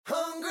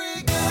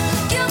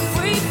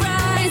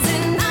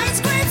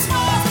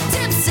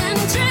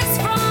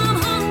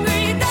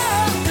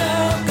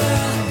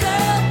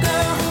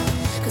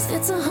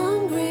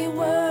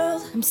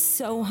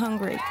so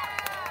hungry.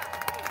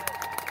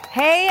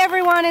 Hey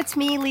everyone, it's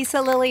me,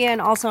 Lisa Lillian,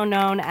 also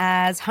known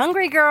as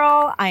Hungry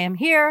Girl. I am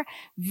here,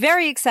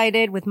 very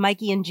excited with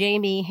Mikey and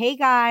Jamie. Hey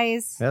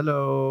guys.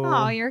 Hello.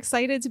 Oh, you're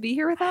excited to be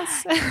here with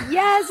us?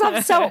 Yes,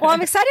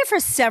 I'm excited for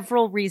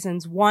several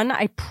reasons. One,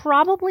 I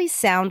probably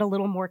sound a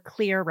little more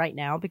clear right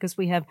now because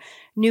we have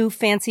new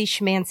fancy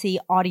schmancy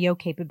audio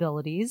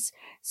capabilities.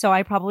 So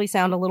I probably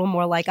sound a little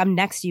more like I'm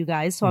next to you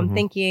guys. So I'm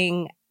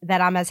thinking that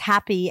I'm as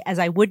happy as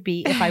I would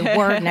be if I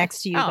were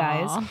next to you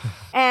guys.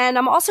 And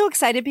I'm also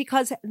excited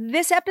because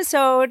this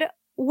episode,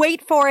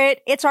 wait for it,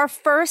 it's our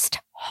first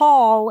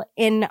haul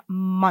in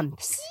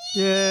months.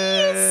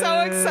 Yay.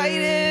 So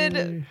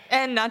excited.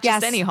 And not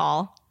just any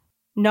haul.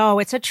 No,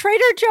 it's a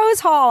Trader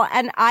Joe's haul.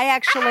 And I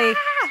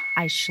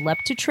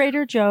schlepped to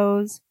Trader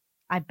Joe's.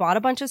 I bought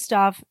a bunch of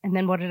stuff. And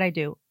then what did I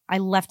do? I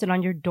left it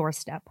on your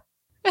doorstep.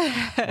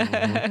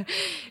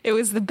 It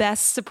was the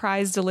best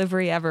surprise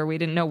delivery ever. We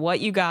didn't know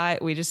what you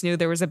got. We just knew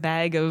there was a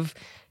bag of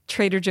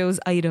Trader Joe's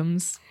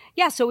items.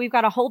 Yeah, so we've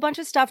got a whole bunch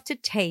of stuff to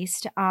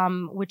taste,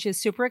 which is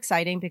super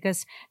exciting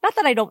because not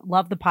that I don't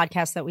love the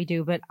podcast that we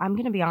do, but I'm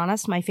going to be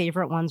honest, my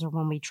favorite ones are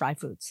when we try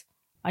foods.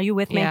 Are you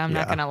with me? Yeah, I'm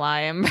not going to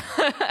lie.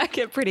 I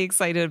get pretty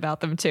excited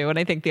about them too, and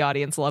I think the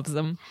audience loves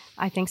them.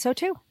 I think so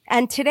too.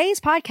 And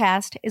today's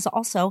podcast is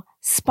also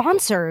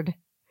sponsored. Do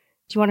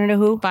you want to know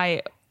who?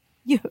 By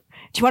you. Do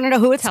you want to know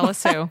who it's? Tell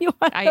us who.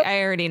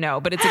 I already know,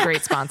 but it's a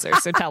great sponsor,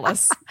 so tell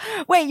us.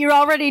 Wait, you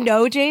already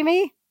know,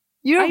 Jamie?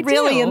 You're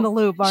really in the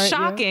loop, aren't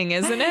Shocking, you?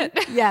 Isn't it?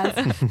 Yes.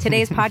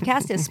 Today's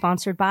podcast is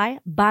sponsored by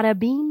Bada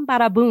Bean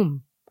Bada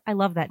Boom. I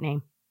love that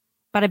name.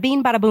 Bada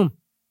Bean Bada Boom.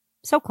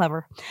 So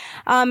clever.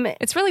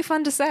 It's really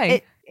fun to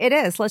say. It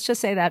is. Let's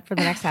just say that for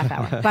the next half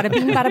hour. Bada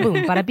bean, bada boom.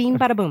 Bada bean,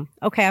 bada boom.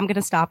 Okay, I'm going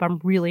to stop.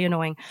 I'm really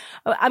annoying.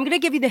 I'm going to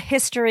give you the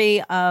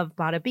history of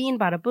Bada Bean,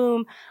 Bada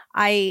Boom.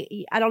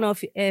 I don't know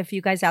if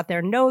you guys out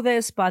there know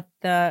this, but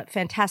the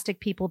fantastic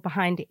people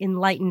behind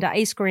Enlightened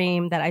Ice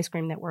Cream, that ice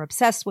cream that we're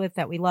obsessed with,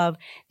 that we love,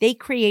 they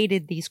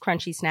created these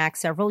crunchy snacks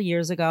several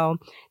years ago.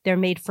 They're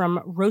made from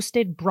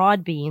roasted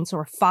broad beans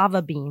or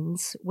fava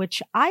beans,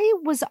 which I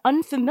was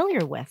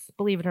unfamiliar with,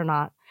 believe it or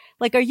not.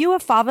 Like, are you a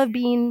fava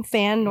bean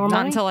fan normally?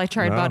 Not until I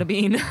tried Bada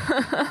Bean.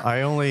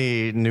 I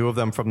only knew of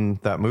them from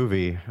that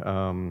movie.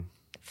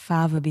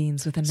 Fava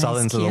beans with a nice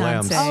Silence of the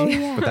Lambs. Oh,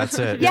 yeah. But that's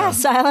it. Yeah,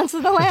 Silence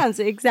of the Lambs.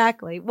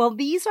 Exactly. Well,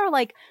 these are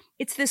like,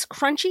 it's this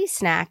crunchy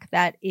snack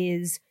that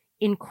is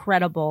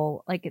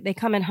incredible. Like, they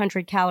come in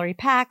 100-calorie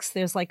packs.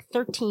 There's like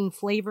 13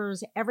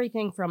 flavors,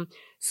 everything from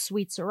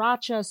sweet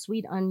sriracha,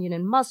 sweet onion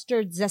and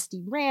mustard,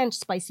 zesty ranch,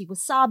 spicy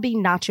wasabi,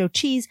 nacho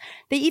cheese.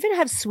 They even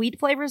have sweet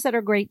flavors that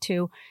are great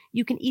too.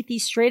 You can eat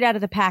these straight out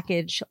of the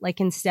package,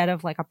 like instead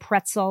of like a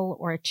pretzel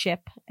or a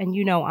chip. And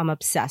you know, I'm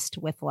obsessed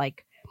with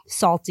like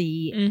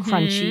salty,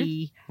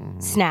 crunchy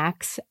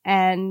snacks,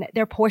 and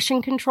they're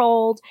portion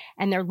controlled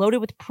and they're loaded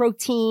with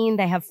protein.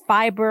 They have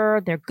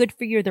fiber. They're good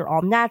for you. They're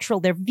all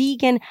natural. They're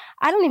vegan.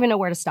 I don't even know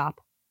where to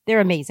stop. They're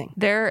amazing.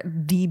 They're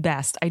the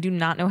best. I do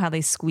not know how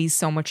they squeeze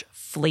so much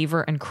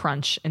flavor and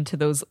crunch into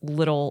those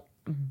little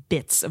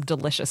bits of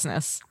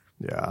deliciousness.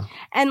 Yeah.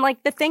 And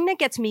like the thing that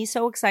gets me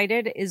so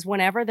excited is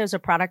whenever there's a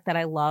product that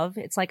I love,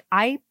 it's like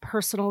I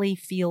personally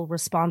feel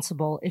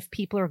responsible if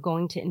people are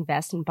going to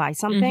invest and buy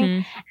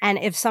something. And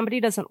if somebody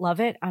doesn't love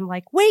it, I'm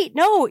like, wait,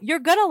 no, you're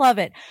going to love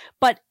it.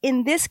 But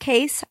in this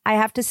case, I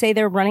have to say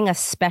they're running a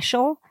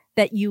special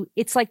that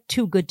it's like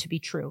too good to be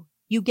true.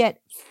 You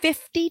get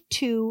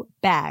 52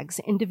 bags,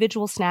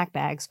 individual snack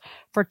bags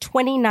for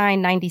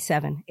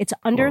 $29.97. It's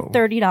under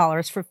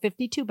 $30 for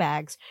 52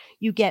 bags.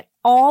 You get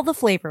all the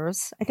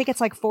flavors. I think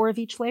it's like 4 of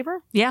each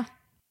flavor. Yeah.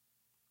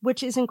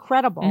 Which is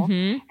incredible.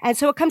 And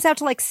so it comes out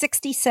to like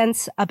 60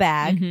 cents a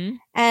bag.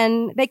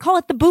 And they call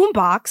it the Boom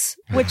Box,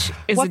 which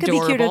is what could be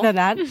cuter adorable. than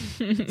that?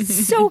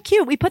 So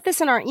cute. We put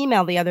this in our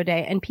email the other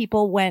day and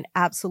people went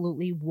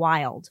absolutely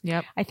wild.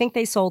 Yep. I think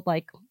they sold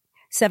like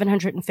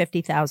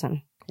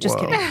 750,000. Just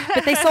kidding.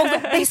 But they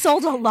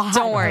sold a lot.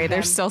 Don't worry,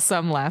 there's still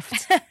some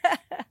left.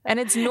 And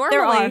it's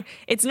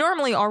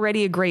normally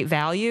already a great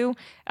value,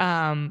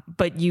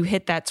 but you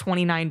hit that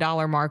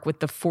 $29 mark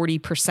with the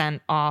 40%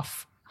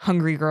 off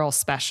Hungry Girl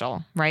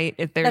special, right?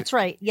 That's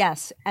right.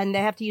 Yes. And they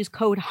have to use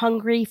code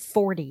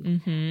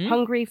HUNGRY40.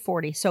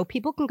 HUNGRY40. So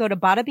people can go to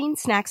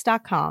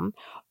badabeansnacks.com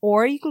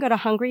or you can go to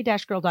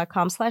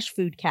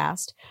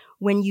hungry-girl.com/foodcast.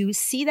 When you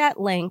see that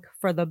link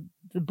for the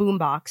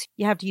boombox,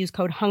 you have to use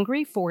code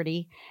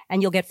HUNGRY40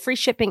 and you'll get free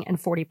shipping and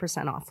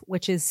 40% off,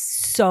 which is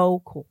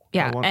so cool.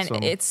 Yeah.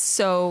 And it's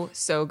so,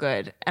 so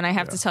good. And I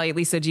have to tell you,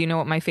 Lisa, do you know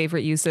what my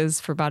favorite use is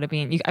for Bada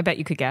Bean? I bet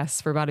you could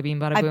guess for Bada Bean,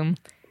 Bada Boom.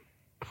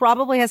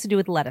 Probably has to do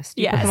with lettuce.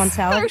 Do you put them on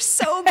salad? They're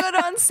so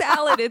good on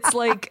salad. It's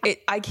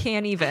like, I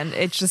can't even.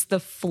 It's just the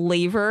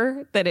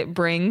flavor that it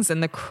brings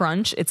and the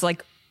crunch. It's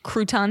like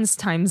croutons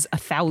times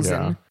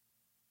 1,000. Yeah.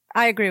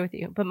 I agree with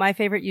you, but my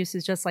favorite use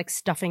is just like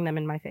stuffing them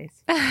in my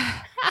face.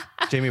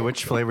 Jamie,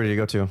 which flavor do you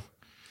go to?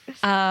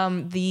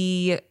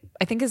 I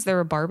think, is there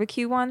a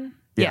barbecue one?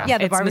 Yeah. Yeah,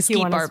 the it's barbecue mesquite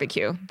one is-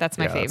 barbecue. That's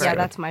my favorite. Yeah,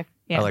 that's my.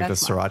 I like the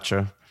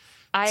sriracha.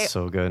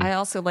 So good. I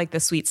also like the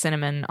sweet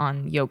cinnamon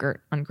on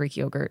yogurt, on Greek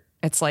yogurt.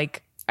 It's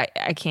like,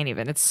 I can't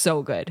even. It's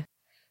so good.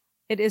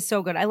 It is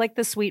so good. I like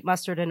the sweet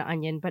mustard and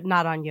onion, but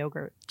not on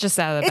yogurt. Just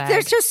out of the bag.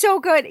 They're just so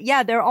good.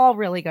 Yeah, they're all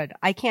really good.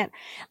 I can't,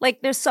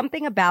 like, there's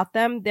something about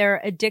them.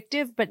 They're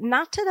addictive, but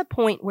not to the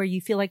point where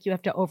you feel like you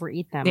have to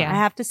overeat them. Yeah. I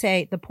have to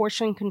say the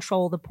portion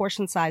control, the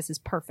portion size is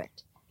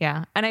perfect.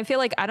 Yeah. And I feel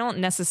like I don't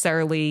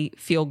necessarily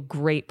feel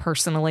great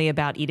personally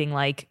about eating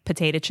like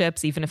potato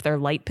chips, even if they're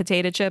light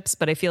potato chips.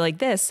 But I feel like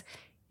this,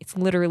 it's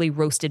literally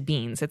roasted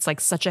beans. It's like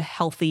such a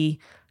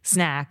healthy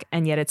snack,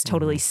 and yet it's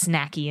totally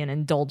snacky and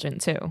indulgent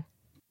too.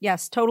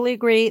 Yes, totally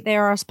agree. They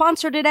are our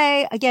sponsor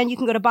today. Again, you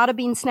can go to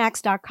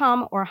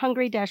badabeansnacks.com or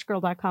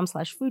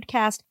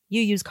hungry-girl.com/foodcast.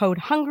 You use code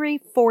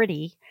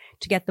HUNGRY40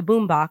 to get the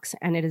boombox,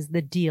 and it is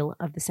the deal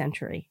of the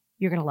century.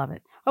 You're going to love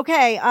it.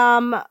 Okay,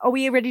 are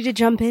we ready to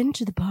jump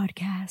into the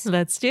podcast?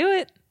 Let's do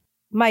it.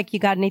 Mike, you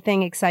got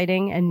anything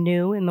exciting and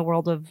new in the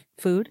world of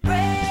food?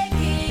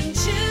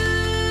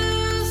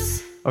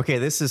 Okay,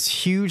 this is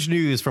huge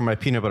news for my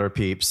peanut butter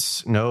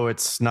peeps. No,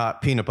 it's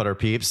not peanut butter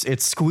peeps.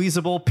 It's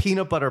squeezable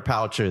peanut butter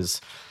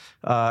pouches.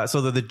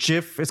 So the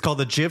Jif, it's called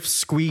the Jif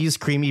Squeeze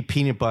Creamy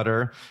Peanut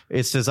Butter.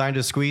 It's designed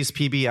to squeeze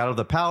PB out of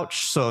the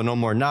pouch, so no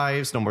more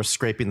knives, no more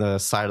scraping the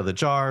side of the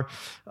jar.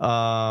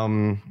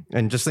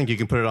 And just think you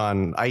can put it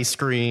on ice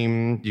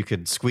cream. You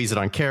could squeeze it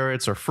on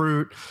carrots or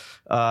fruit.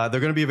 They're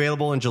going to be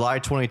available in July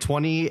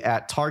 2020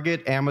 at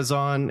Target,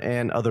 Amazon,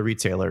 and other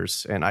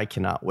retailers, and I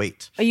cannot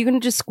wait. Are you going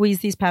to just squeeze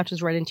these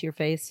pouches right into your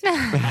face?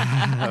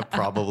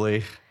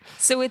 Probably.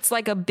 So it's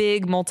like a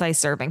big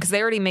multi-serving, because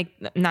they already make,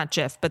 not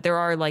Jif, but there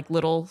are like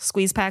little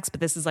squeeze packs, but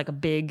this is like a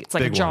big, it's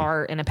like Big a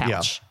jar in a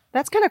pouch. Yeah.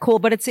 That's kind of cool,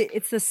 but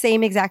it's the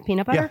same exact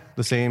peanut butter? Yeah,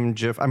 the same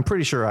Jif. I'm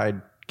pretty sure I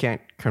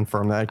can't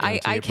confirm that.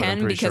 I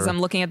can, because I'm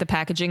looking at the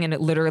packaging and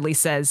it literally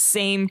says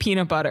same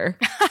peanut butter.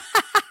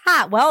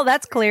 Well,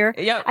 that's clear.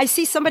 Yep. I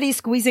see somebody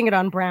squeezing it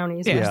on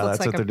brownies, which Yeah, looks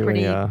that's like what a they're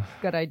pretty doing,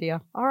 good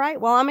idea. All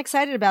right. Well, I'm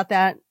excited about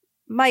that.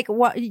 Mike,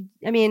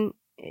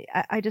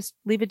 I just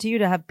leave it to you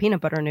to have peanut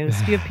butter news.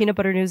 Do you have peanut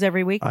butter news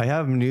every week? I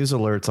have news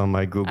alerts on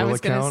my Google account. I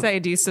was going to say,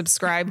 do you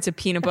subscribe to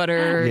peanut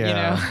butter?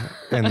 Yeah.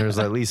 And there's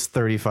at least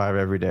 35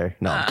 every day.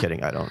 No, I'm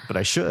kidding. I don't, but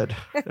I should.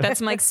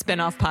 That's Mike's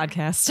spin-off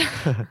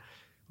podcast.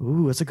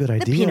 Ooh, that's a good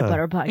idea. The Peanut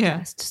Butter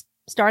Podcast.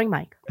 Starring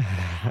Mike.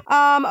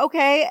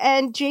 Okay.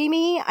 And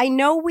Jamie, I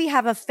know we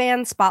have a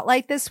fan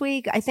spotlight this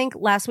week. I think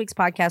last week's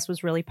podcast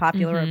was really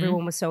popular. Mm-hmm.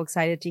 Everyone was so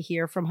excited to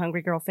hear from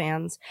Hungry Girl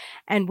fans.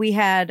 And we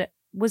had,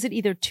 was it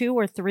either 2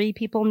 or 3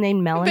 people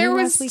named Melanie There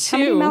was last week?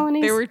 2. How many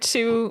Melanies? There were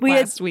 2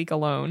 last week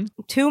alone.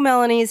 2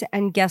 Melanies.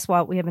 And guess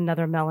what? We have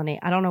another Melanie.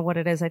 I don't know what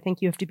it is. I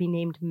think you have to be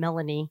named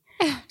Melanie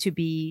to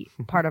be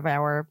part of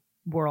our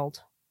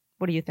world.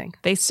 What do you think?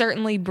 They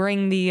certainly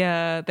bring the,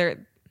 I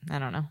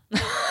don't know.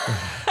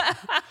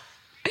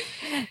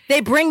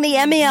 They bring the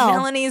MEL.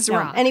 Melanie's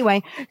rock.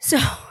 Anyway, so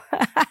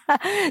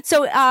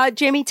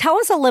Jamie, tell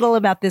us a little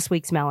about this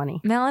week's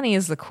Melanie. Melanie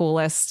is the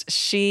coolest.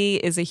 She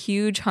is a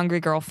huge Hungry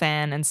Girl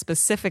fan, and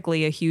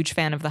specifically a huge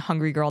fan of the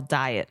Hungry Girl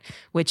diet,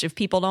 which, if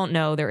people don't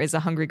know, there is a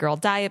Hungry Girl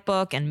diet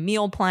book and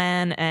meal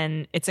plan,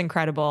 and it's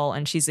incredible.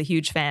 And she's a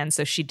huge fan.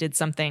 So she did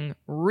something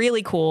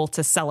really cool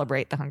to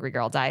celebrate the Hungry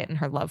Girl diet and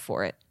her love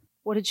for it.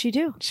 What did she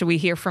do? Should we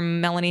hear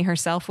from Melanie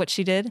herself what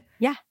she did?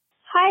 Yeah.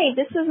 Hi,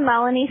 this is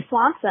Melanie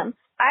Swanson.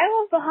 I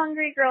love the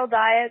Hungry Girl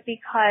diet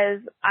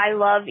because I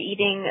love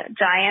eating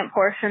giant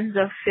portions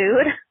of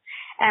food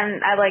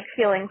and I like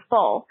feeling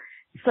full.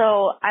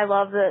 So I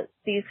love that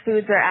these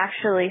foods are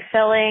actually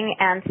filling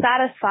and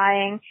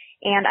satisfying,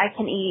 and I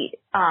can eat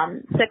 6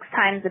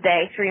 times a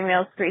day, 3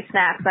 meals, 3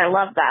 snacks. I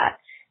love that.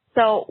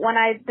 So when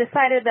I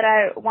decided that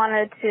I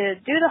wanted to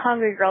do the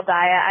Hungry Girl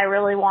diet, I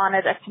really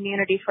wanted a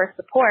community for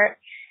support.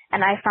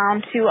 And I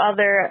found 2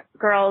 other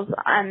girls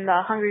in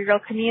the Hungry Girl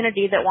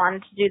community that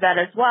wanted to do that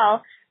as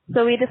well.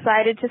 So we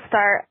decided to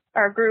start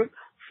our group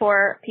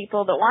for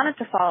people that wanted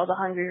to follow the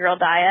Hungry Girl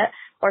diet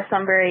or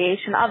some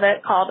variation of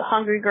it called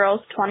Hungry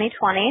Girls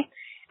 2020.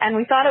 And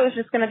we thought it was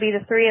just going to be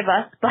the 3 of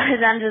us, but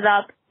it ended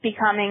up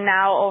becoming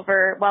now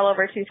well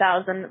over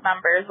 2,000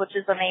 members, which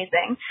is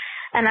amazing.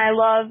 And I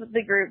love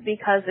the group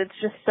because it's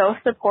just so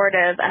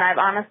supportive, and I've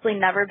honestly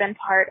never been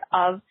part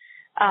of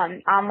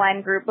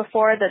online group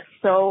before that's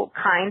so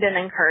kind and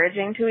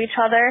encouraging to each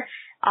other.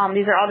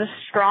 These are all just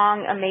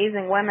strong,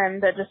 amazing women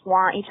that just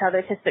want each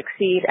other to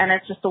succeed, and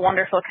it's just a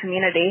wonderful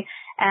community.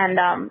 And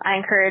I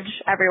encourage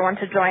everyone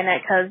to join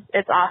it because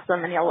it's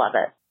awesome and you'll love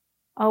it.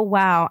 Oh,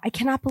 wow. I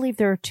cannot believe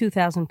there are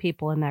 2,000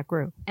 people in that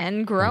group.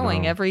 And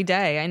growing every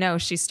day. I know.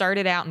 She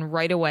started out and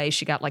right away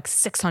she got like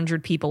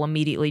 600 people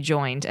immediately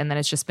joined, and then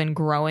it's just been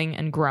growing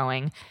and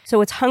growing. So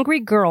it's Hungry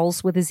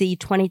Girls with a Z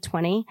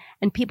 2020,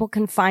 and people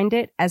can find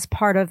it as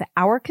part of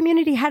our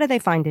community. How do they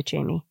find it,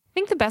 Jamie? I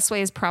think the best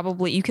way is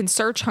probably you can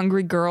search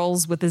Hungry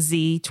Girls with a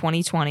Z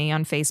 2020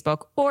 on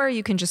Facebook, or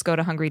you can just go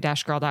to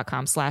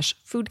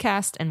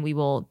hungry-girl.com/foodcast and we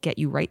will get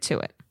you right to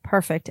it.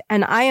 Perfect.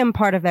 And I am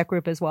part of that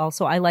group as well.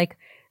 So I like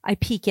I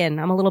peek in.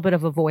 I'm a little bit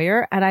of a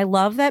voyeur, and I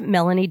love that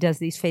Melanie does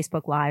these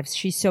Facebook Lives.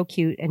 She's so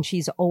cute, and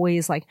she's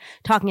always like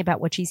talking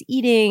about what she's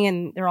eating,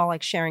 and they're all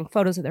like sharing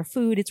photos of their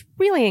food. It's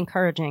really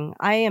encouraging.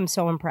 I am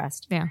so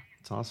impressed. Yeah.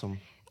 It's awesome.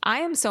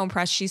 I am so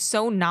impressed. She's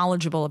so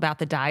knowledgeable about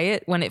the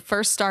diet. When it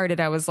first started,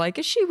 I was like,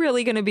 is she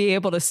really going to be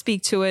able to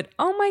speak to it?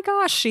 Oh my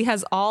gosh, she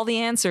has all the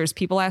answers.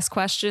 People ask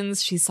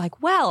questions. She's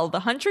like, well,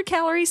 the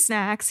 100-calorie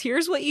snacks,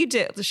 here's what you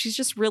do. She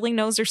just really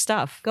knows her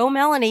stuff. Go,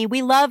 Melanie.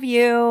 We love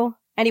you.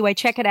 Anyway,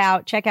 check it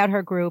out. Check out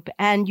her group.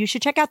 And you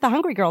should check out the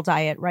Hungry Girl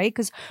Diet, right?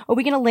 Because are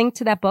we going to link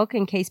to that book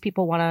in case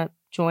people want to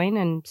join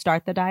and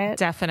start the diet?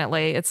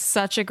 Definitely. It's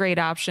such a great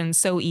option.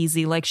 So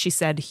easy. Like she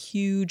said,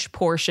 huge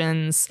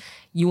portions.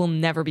 You will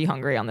never be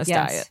hungry on this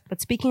diet.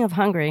 But speaking of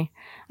hungry,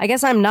 I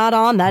guess I'm not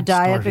on that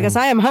diet because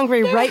I am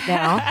hungry right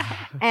now.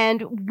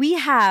 And we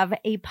have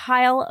a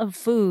pile of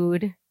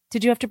food.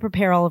 Did you have to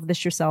prepare all of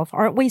this yourself?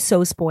 Aren't we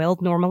so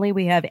spoiled? Normally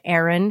we have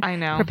Erin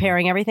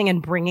preparing everything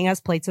and bringing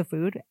us plates of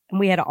food. And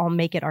we had to all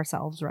make it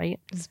ourselves, right?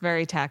 It's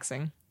very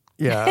taxing.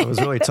 Yeah, it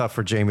was really tough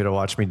for Jamie to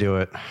watch me do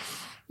it.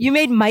 You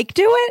made Mike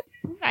do it?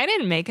 I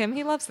didn't make him.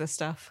 He loves this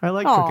stuff. I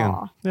like cooking.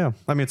 Yeah.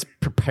 I mean, it's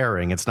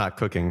preparing. It's not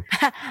cooking.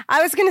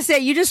 I was going to say,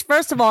 you just,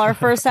 first of all, our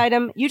first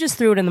item, you just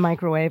threw it in the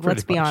microwave.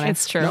 Let's be honest.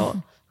 It's true.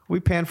 No, we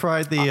pan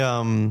fried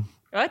the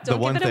What?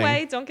 Don't give it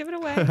away. Don't give it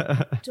away.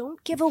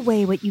 Don't give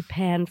away what you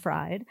pan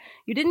fried.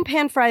 You didn't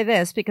pan fry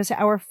this because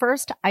our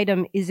first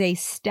item is a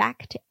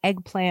stacked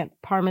eggplant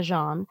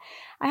parmesan.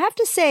 I have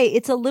to say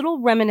it's a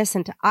little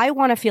reminiscent. I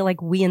want to feel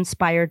like we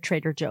inspired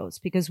Trader Joe's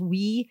because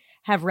we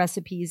have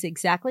recipes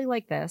exactly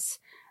like this.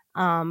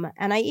 And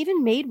I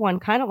even made one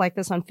kind of like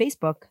this on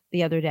Facebook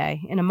the other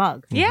day in a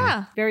mug.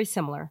 Yeah. Very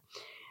similar.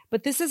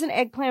 But this is an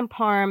eggplant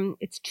parm.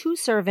 It's 2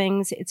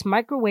 servings. It's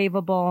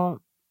microwavable.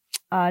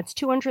 It's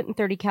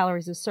 230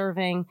 calories a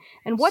serving.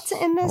 And what's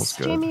in this,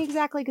 Jamie,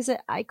 exactly? Because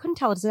I couldn't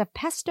tell. Does it have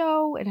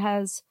pesto? It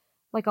has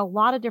like a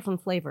lot of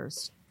different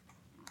flavors.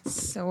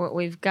 So what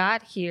we've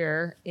got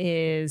here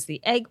is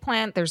the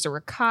eggplant. There's a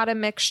ricotta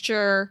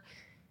mixture,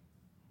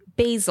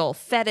 basil,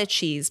 feta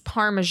cheese,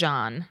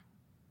 Parmesan.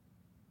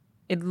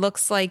 It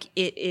looks like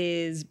it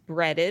is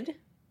breaded,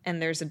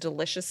 and there's a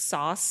delicious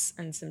sauce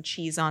and some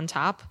cheese on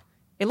top.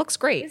 It looks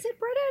great. Is it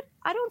breaded?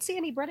 I don't see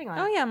any breading on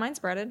it. Oh, yeah, mine's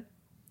breaded.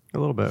 A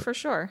little bit. For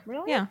sure.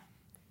 Really? Yeah.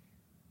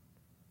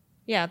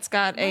 Yeah, it's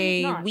got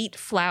a wheat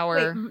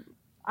flour. Wait,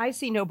 I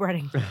see no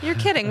breading. You're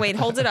kidding. Wait,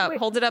 hold it up. Wait,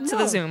 hold it up to the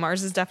no. Zoom.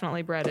 Ours is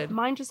definitely breaded.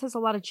 Mine just has a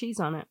lot of cheese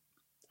on it.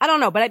 I don't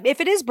know, but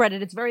if it is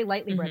breaded, it's very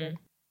lightly breaded.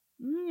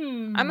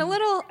 I'm a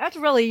little... That's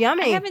really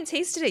yummy. I haven't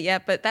tasted it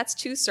yet, but that's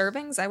 2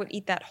 servings. I would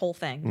eat that whole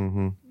thing.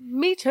 Mm-hmm.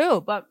 Me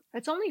too, but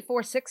it's only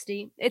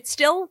 $4.60. It's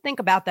still, think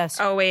about this.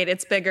 Oh, wait,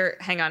 it's bigger.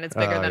 Hang on, it's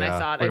bigger than I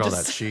thought. Look at all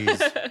that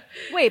cheese.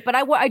 Wait, but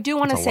I do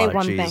want to That's a say lot of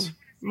one cheese. thing.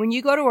 When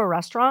you go to a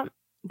restaurant,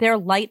 their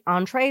light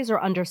entrees are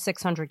under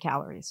 600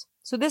 calories.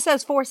 So this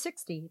says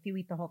 $4.60 if you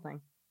eat the whole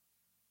thing,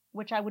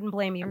 which I wouldn't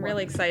blame you I'm for.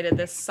 really excited.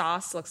 This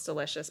sauce looks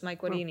delicious.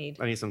 Mike, what do you need?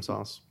 I need some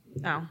sauce.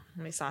 Oh,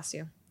 let me sauce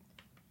you.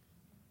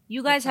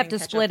 You guys have to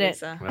Catch up, split it.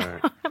 Lisa. All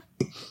right.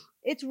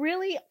 It's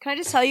really, can I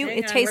just tell you, Hang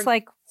it on, tastes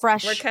like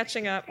fresh. We're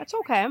catching up. That's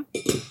okay.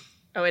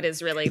 Oh, it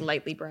is really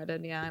lightly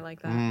breaded. Yeah, I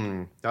like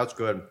that. That's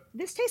good.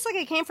 This tastes like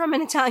it came from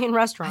an Italian I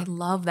restaurant.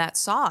 love that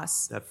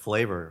sauce. That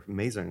flavor,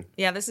 amazing.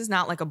 Yeah, this is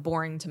not like a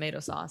boring tomato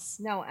sauce.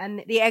 No,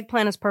 and the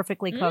eggplant is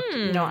perfectly cooked.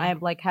 You know, I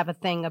have a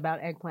thing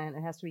about eggplant.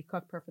 It has to be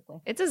cooked perfectly.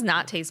 It does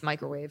not taste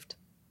microwaved.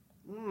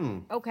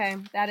 Okay,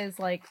 that is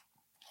like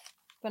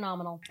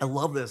phenomenal. I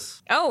love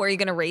this. Oh, are you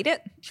going to rate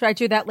it? Should I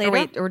do that later? Or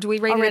wait, or do we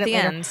rate I'll it rate at the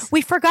later. end?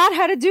 We forgot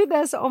how to do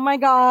this. Oh my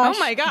gosh. Oh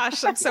my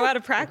gosh, I'm so out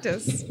of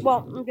practice. Well,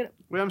 I'm gonna.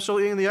 Wait, I'm still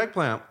eating the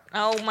eggplant.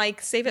 Oh,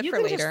 Mike, save it You for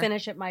can later. just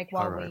finish it, Mike,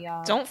 while All right. we.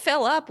 Don't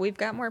fill up. We've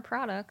got more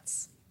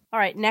products. All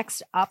right,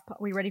 next up. Are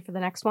we ready for the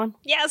next one?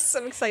 Yes,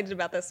 I'm excited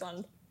about this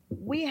one.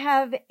 We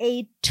have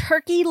a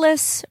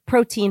turkeyless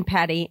protein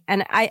patty.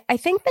 And I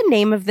think the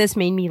name of this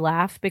made me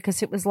laugh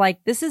because it was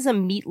like, this is a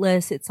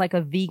meatless, it's like a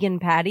vegan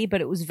patty,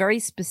 but it was very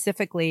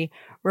specifically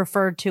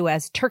referred to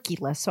as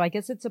turkeyless. So I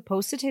guess it's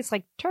supposed to taste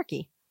like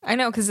turkey. I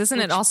know, because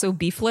isn't it also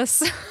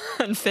beefless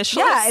and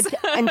fishless?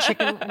 Yeah, and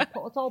chicken.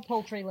 It's all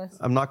poultryless.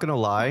 I'm not gonna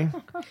lie.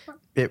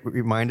 It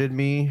reminded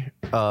me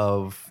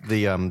of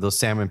the those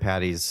salmon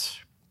patties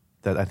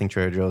that I think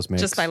Trader Joe's makes.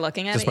 Just by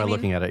looking at Just it, by you mean?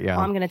 looking at it, yeah. Oh,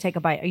 I'm going to take a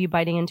bite. Are you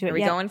biting into it Are we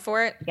yet? going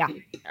for it? Yeah.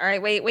 All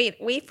right,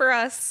 wait for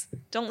us.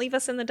 Don't leave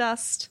us in the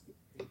dust.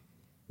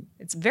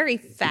 It's very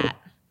fat.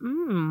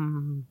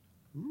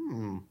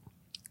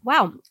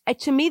 Wow.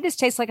 To me, this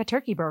tastes like a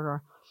turkey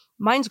burger.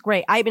 Mine's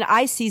great.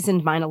 I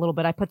seasoned mine a little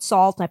bit. I put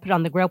salt. I put it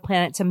on the grill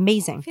pan. It's I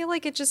amazing. feel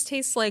like it just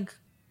tastes like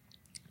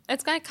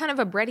it's got kind of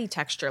a bready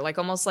texture, like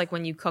almost like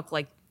when you cook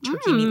like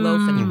turkey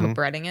meatloaf and you put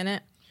breading in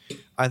it.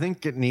 I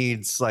think it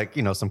needs like,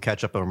 some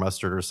ketchup or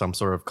mustard or some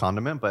sort of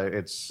condiment, but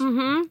it's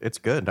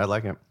good. I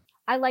like it.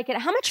 I like it.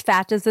 How much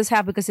fat does this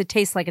have? Because it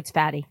tastes like it's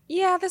fatty.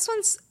 Yeah, this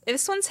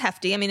one's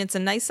hefty. I mean, it's a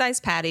nice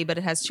sized patty, but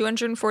it has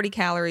 240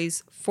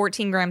 calories,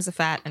 14 grams of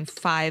fat, and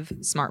 5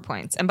 smart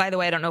points. And by the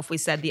way, I don't know if we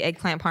said the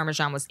eggplant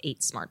parmesan was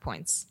 8 smart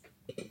points.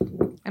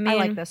 I mean, I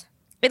like this.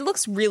 It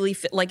looks really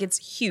like it's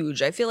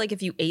huge. I feel like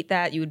if you ate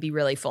that, you would be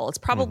really full. It's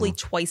probably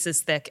twice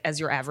as thick as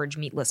your average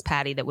meatless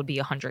patty that would be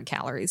 100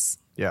 calories.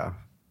 Yeah.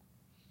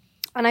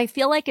 And I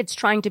feel like it's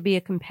trying to be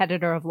a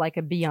competitor of like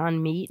a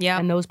Beyond Meat. Yeah.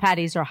 And those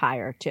patties are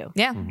higher too.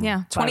 Yeah,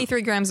 yeah.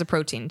 23 grams of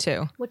protein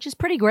too. Which is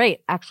pretty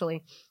great,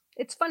 actually.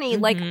 It's funny,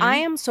 like I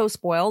am so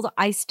spoiled.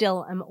 I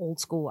still am old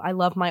school. I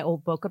love my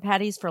old Boca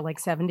patties for like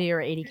 70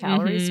 or 80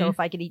 calories. So if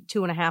I could eat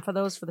 2.5 of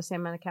those for the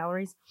same amount of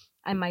calories,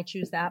 I might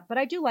choose that. But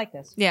I do like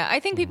this. Yeah,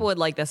 I think people would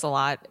like this a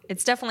lot.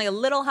 It's definitely a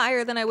little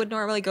higher than I would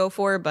normally go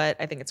for, but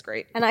I think it's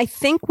great. And I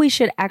think we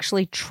should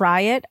actually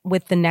try it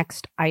with the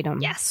next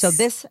item. Yes. So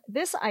this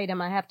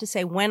item, I have to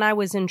say, when I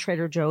was in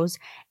Trader Joe's,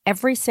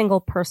 every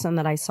single person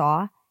that I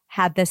saw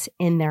had this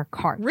in their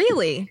cart.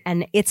 Really?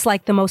 And it's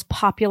like the most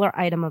popular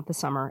item of the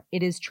summer.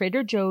 It is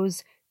Trader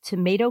Joe's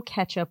tomato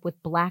ketchup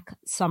with black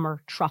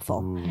summer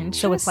truffle.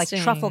 So it's like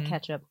truffle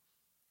ketchup.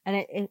 And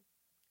it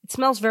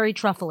smells very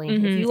truffly.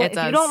 If you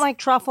don't like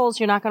truffles,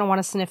 you're not going to want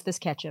to sniff this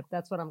ketchup.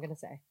 That's what I'm going to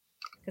say.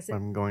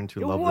 I'm going to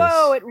love this.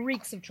 Whoa, it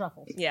reeks of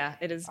truffles. Yeah,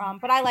 it is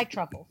But I like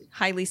truffles.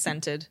 highly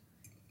scented.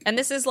 And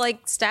this is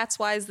like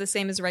stats-wise the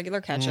same as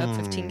regular ketchup,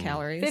 15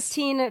 calories.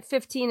 15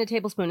 a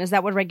tablespoon. Is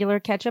that what regular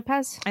ketchup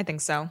has? I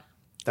think so.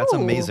 That's Ooh.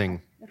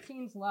 amazing. That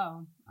seems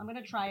low. I'm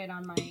going to try it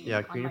on my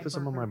Yeah, can you put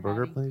some on my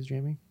burger, please,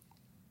 Jamie?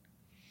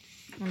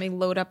 Let me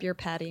load up your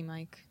patty,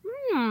 Mike.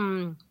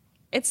 Hmm.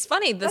 It's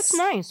funny. That's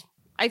nice.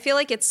 I feel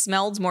like it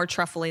smells more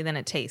truffly than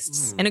it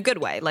tastes in a good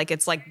way. Like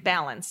it's like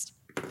balanced.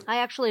 I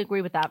actually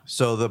agree with that.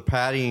 So the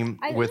patty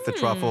with the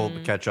truffle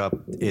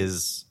ketchup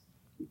is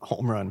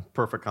home run.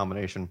 Perfect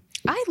combination.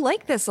 I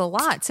like this a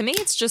lot. To me,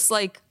 it's just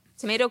like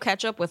tomato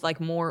ketchup with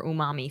like more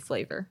umami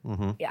flavor.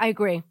 I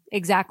agree.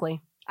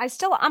 Exactly.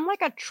 I'm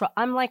like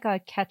a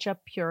ketchup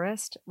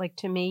purist. Like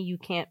to me, you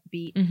can't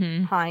beat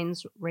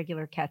Heinz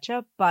regular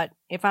ketchup. But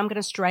if I'm going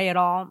to stray at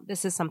all,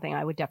 this is something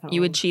I would definitely.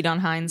 You would cheat on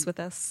Heinz with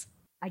this?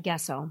 I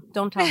guess so.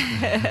 Don't tell me.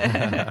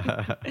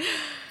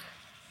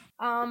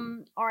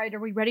 All right. Are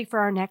we ready for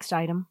our next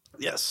item?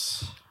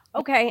 Yes.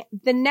 Okay.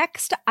 The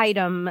next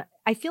item,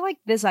 I feel like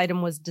this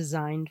item was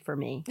designed for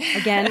me.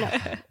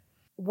 Again,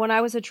 when I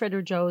was at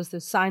Trader Joe's,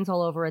 there's signs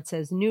all over. It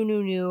says new,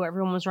 new, new.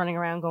 Everyone was running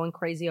around going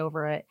crazy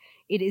over it.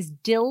 It is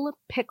dill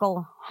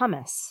pickle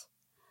hummus.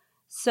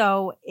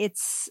 So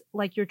it's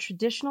like your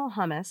traditional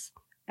hummus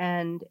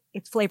and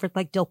it's flavored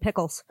like dill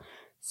pickles.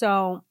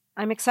 So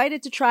I'm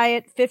excited to try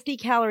it. 50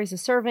 calories a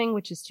serving,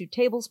 which is 2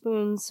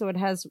 tablespoons. So it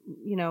has,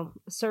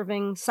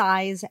 serving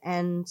size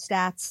and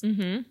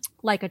stats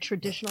like a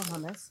traditional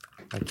hummus.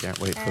 I can't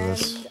wait for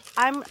this.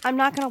 I'm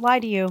not going to lie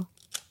to you.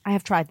 I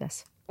have tried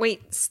this.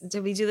 Wait,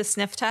 did we do the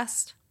sniff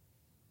test?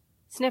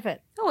 Sniff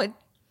it. Oh, it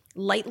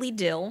lightly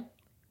dill.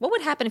 What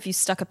would happen if you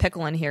stuck a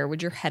pickle in here?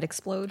 Would your head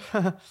explode?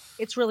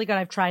 It's really good.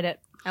 I've tried it.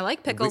 I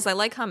like pickles. I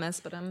like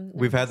hummus, but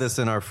We've had this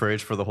in our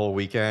fridge for the whole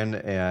weekend,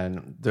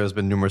 and there's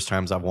been numerous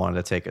times I've wanted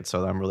to take it,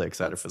 so I'm really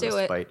excited for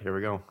this bite. Here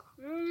we go.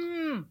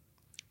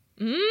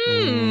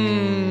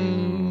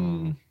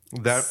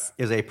 That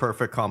is a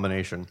perfect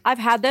combination. I've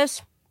had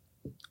this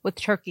with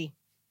turkey,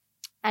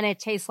 and it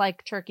tastes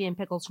like turkey and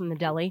pickles from the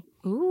deli.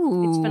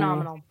 Ooh, it's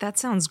phenomenal. That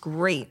sounds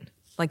great.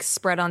 Like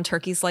spread on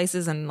turkey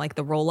slices and like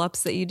the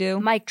roll-ups that you do.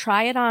 Mike,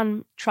 try it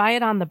on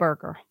the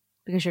burger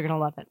because you're gonna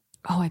love it.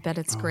 Oh, I bet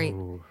it's great.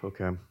 Oh,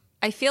 okay.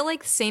 I feel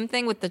like same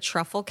thing with the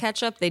truffle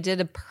ketchup. They did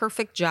a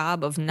perfect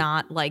job of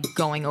not like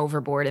going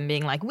overboard and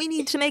being like, we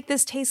need to make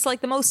this taste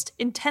like the most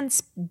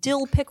intense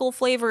dill pickle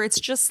flavor.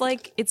 It's just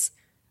like,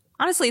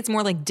 honestly, it's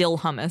more like dill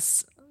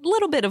hummus. A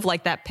little bit of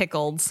like that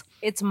pickled.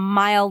 It's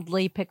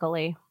mildly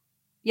pickly.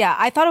 Yeah,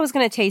 I thought it was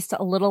going to taste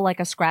a little like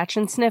a scratch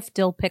and sniff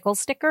dill pickle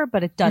sticker,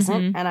 but it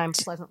doesn't, and I'm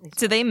pleasantly surprised.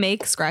 Do they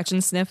make scratch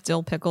and sniff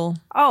dill pickle?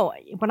 Oh,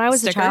 when I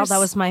was stickers? a child, that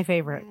was my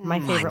favorite. My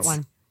favorite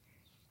one.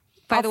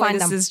 By the way,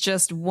 this is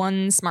just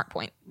one smart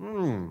point.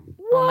 Oh,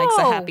 Mike's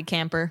a happy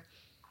camper.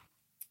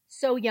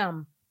 So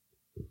yum.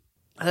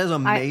 That is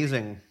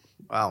amazing.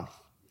 Wow.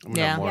 I'm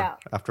gonna have more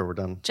after we're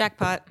done.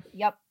 Jackpot.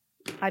 Yep.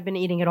 I've been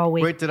eating it all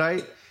week. Wait,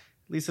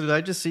 Lisa, did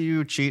I just see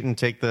you cheat and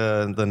take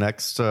the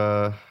next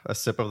a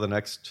sip of the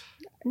next?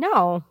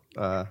 No.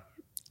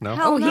 No.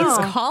 Hell no. He's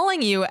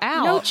calling you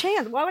out. No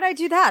chance. Why would I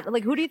do that?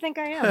 Like, who do you think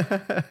I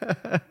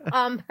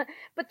am?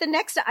 But the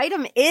next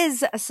item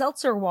is a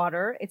seltzer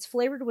water. It's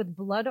flavored with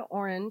blood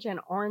orange and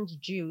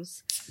orange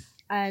juice.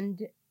 And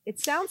it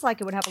sounds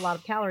like it would have a lot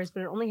of calories,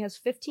 but it only has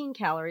 15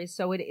 calories.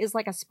 So it is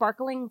like a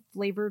sparkling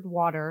flavored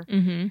water.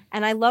 Mm-hmm.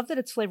 And I love that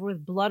it's flavored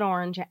with blood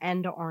orange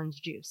and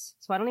orange juice.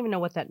 So I don't even know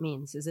what that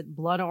means. Is it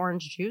blood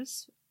orange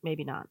juice?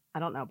 Maybe not. I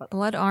don't know. But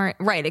blood orange.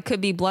 Right. It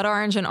could be blood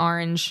orange and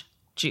orange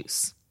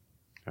juice.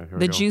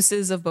 The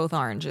juices of both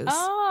oranges.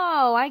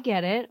 Oh, I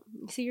get it.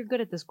 See, you're good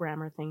at this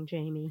grammar thing,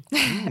 Jamie.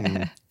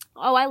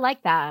 Oh, I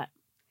like that.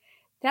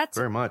 That's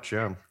very much,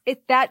 yeah.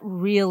 That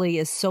really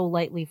is so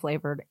lightly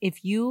flavored.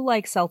 If you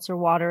like seltzer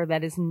water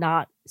that is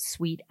not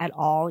sweet at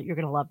all, you're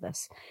going to love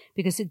this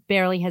because it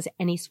barely has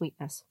any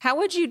sweetness. How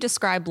would you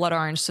describe blood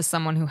orange to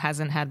someone who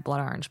hasn't had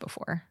blood orange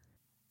before?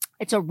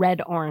 It's a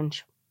red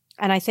orange.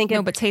 And I think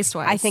but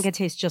taste-wise. I think it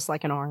tastes just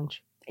like an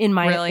orange. In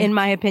my Really? in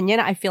my opinion,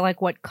 I feel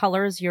like what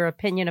colors your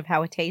opinion of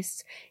how it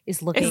tastes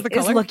is looking the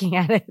color? looking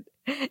at it.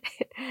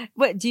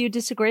 What, do you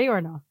disagree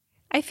or no?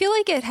 I feel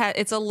like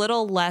it's a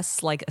little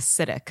less like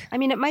acidic. I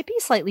mean, it might be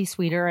slightly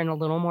sweeter and a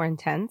little more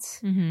intense,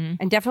 Mm-hmm.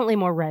 and definitely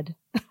more red.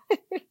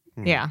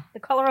 Yeah. The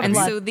color of And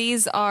blood. so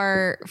these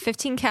are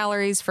 15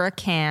 calories for a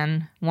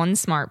can, 1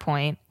 Smart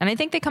Point, and I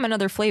think they come in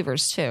other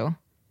flavors too.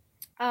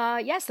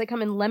 Yes, they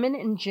come in lemon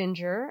and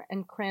ginger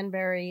and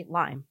cranberry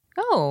lime.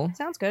 Oh,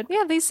 Sounds good.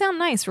 yeah, these sound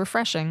nice,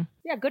 refreshing.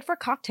 Yeah, good for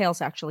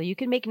cocktails, actually. You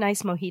can make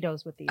nice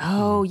mojitos with these.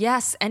 Oh,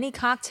 yes, any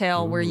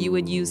cocktail where you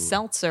would use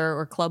seltzer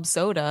or club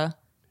soda,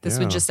 this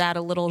would Yeah. just add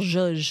a little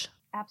zhuzh.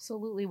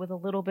 Absolutely, with a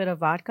little bit of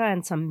vodka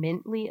and some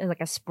mint, like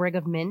a sprig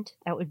of mint,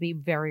 that would be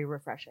very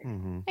refreshing.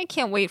 Mm-hmm. I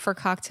can't wait for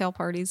cocktail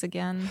parties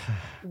again.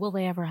 Will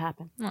they ever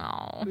happen?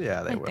 Oh,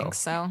 Yeah, they I will. think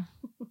so.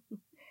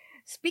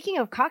 Speaking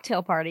of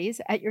cocktail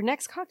parties, at your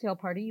next cocktail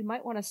party, you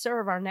might want to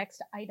serve our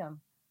next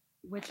item,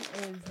 which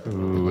is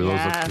Ooh,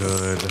 Yes.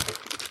 those look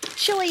good.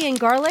 chili and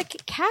garlic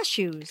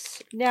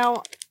cashews.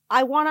 Now,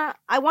 I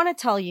wanna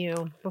tell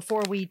you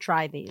before we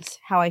try these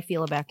how I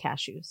feel about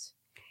cashews.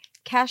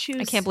 Cashews.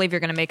 I can't believe you're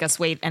going to make us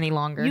wait any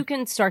longer. You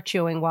can start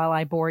chewing while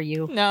I bore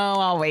you. No,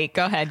 I'll wait.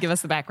 Go ahead. Give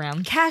us the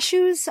background.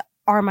 Cashews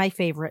are my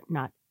favorite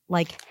nut,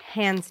 like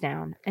hands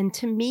down. And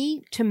to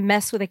me, to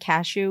mess with a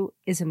cashew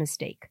is a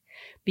mistake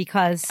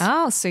because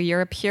Oh, so you're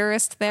a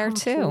purist there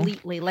too.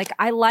 completely, like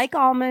I like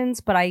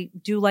almonds, but I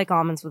do like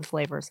almonds with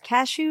flavors.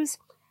 Cashews,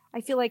 I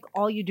feel like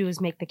all you do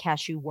is make the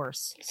cashew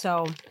worse.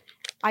 So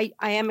I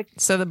am,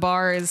 So the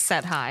bar is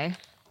set high.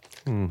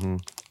 Mm-hmm.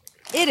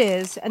 it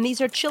is, and these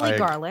are chili I-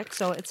 garlic,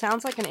 so it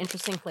sounds like an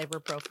interesting flavor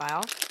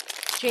profile.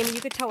 Jamie, you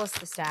could tell us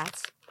the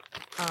stats.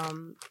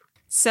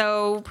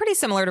 So pretty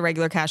similar to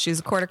regular cashews.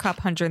 A quarter cup,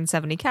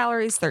 170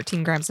 calories,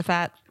 13 grams of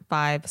fat,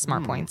 5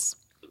 Smart Points.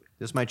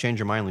 This might change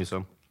your mind,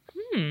 Lisa.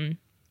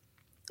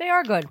 They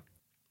are good.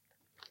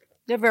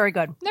 They're very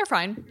good. They're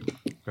fine.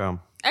 Yeah.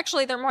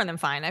 Actually, they're more than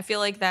fine. I feel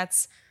like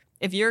that's,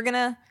 if you're going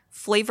to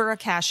flavor a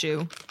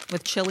cashew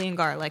with chili and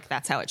garlic,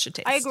 that's how it should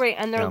taste. I agree,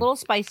 and they're Yeah. a little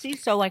spicy.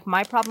 So, like,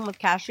 my problem with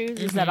cashews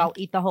is that I'll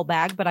eat the whole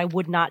bag, but I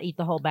would not eat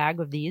the whole bag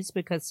of these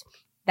because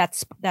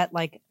that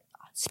like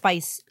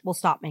spice will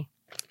stop me.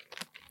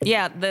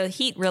 Yeah, the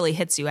heat really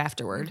hits you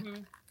afterward.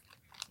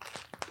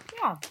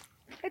 Yeah,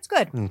 it's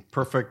good.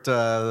 Perfect.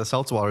 The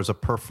seltzer water is a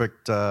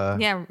perfect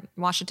Yeah,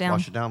 wash it down.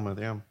 wash it down with.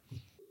 Yeah.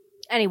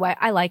 Anyway,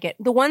 I like it.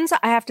 The ones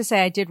I have to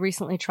say, I did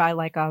recently try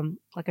like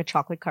a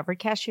chocolate covered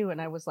cashew,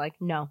 and I was like,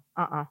 no,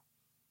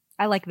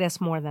 I like this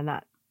more than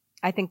that.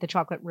 I think the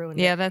chocolate ruined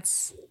it. Yeah,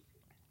 that's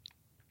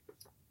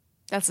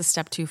a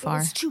step too far.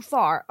 It's too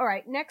far. All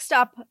right, next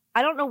up,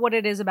 I don't know what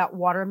it is about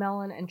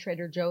watermelon and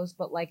Trader Joe's,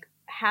 but like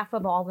half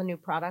of all the new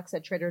products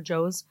at Trader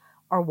Joe's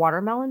are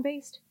watermelon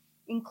based,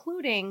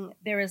 including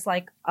there is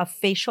like a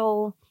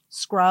facial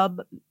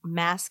scrub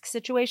mask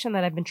situation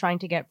that I've been trying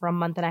to get for a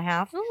month and a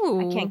half.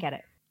 Ooh. I can't get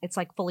it. It's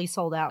like fully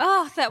sold out.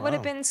 Oh, that would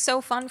have Wow. been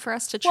so fun for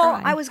us to try.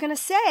 Well, I was going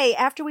to say,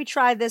 after we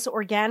tried this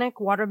organic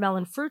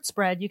watermelon fruit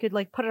spread, you could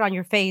like put it on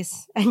your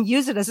face and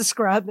use it as a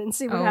scrub and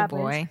see what oh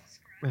happens. boy.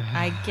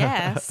 I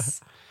guess.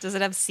 Does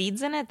it have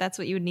seeds in it? That's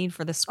what you would need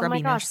for the scrubbiness. Oh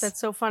my gosh, that's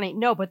so funny.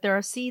 No, but there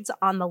are seeds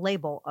on the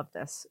label of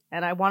this,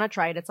 and I want to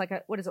try it. It's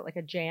like what is it, like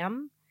a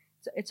jam?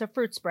 It's a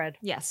fruit spread.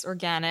 Yes,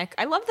 organic.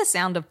 I love the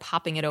sound of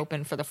popping it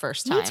open for the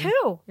first time. Me too.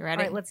 You ready?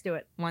 All right, let's do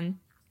it. 1,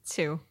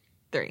 2,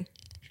 3.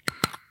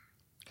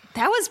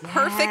 That was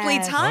perfectly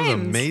Yes. That timed.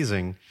 was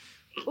amazing.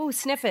 Ooh,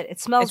 sniff it. It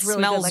smells It really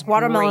smells good, like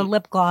watermelon great.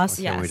 lip gloss.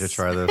 Yeah. Can't wait to Yes.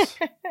 try this.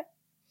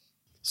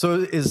 So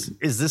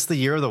is this the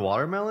year of the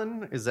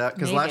watermelon? Is that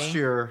because last Maybe.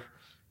 year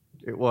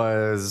it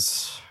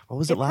was what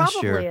was it, It last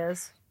probably year?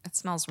 is. It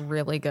smells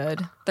really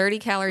good. 30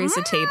 calories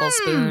a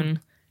tablespoon.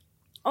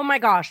 Oh my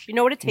gosh, you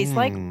know what it tastes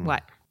like? Mm.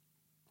 What?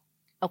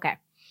 Okay,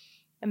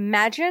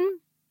 imagine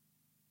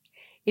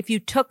if you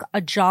took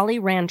a Jolly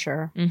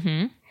Rancher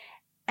Mm-hmm.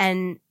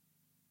 and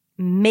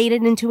made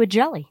it into a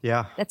jelly.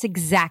 Yeah. That's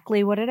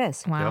exactly what it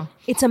is. Wow. Yep.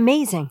 It's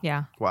amazing.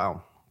 Yeah.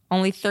 Wow.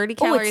 Only 30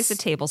 calories a it's-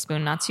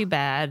 tablespoon. Not too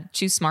bad.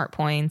 2 Smart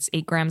Points.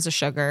 8 grams of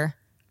sugar.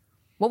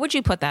 What would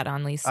you put that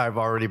on, Lisa? I've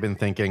already been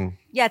thinking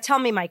Yeah, tell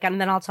me, Mike, and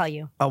then I'll tell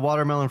you. a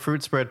watermelon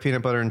fruit spread,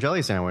 peanut butter and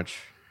jelly sandwich.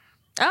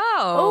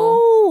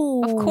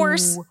 Oh. Oh, Of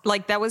course.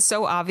 Like, that was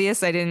so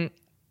obvious. I didn't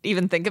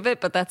even think of it,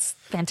 but that's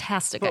a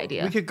fantastic Well,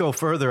 idea. We could go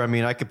further. I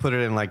mean, I could put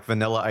it in like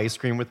vanilla ice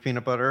cream with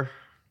peanut butter.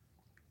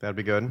 That'd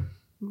be good.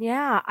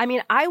 Yeah, I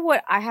mean,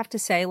 I have to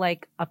say,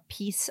 like a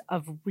piece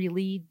of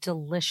really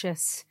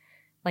delicious,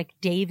 like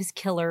Dave's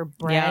Killer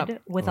bread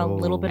Yep. with a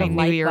little bit Oh. I of knew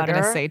light you were butter.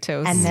 going to say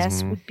toast. And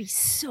this Mhm. would be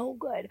so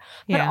good.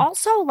 But Yeah.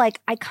 also,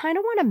 like, I kind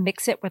of want to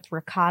mix it with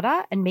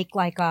ricotta and make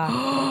like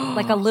a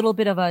like a little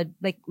bit of a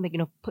like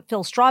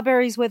fill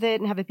strawberries with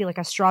it and have it be like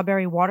a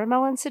strawberry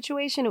watermelon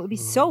situation. It would be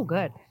so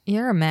good.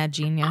 You're a mad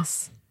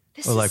genius.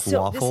 This Or is like This is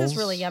waffles?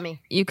 really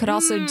yummy. You could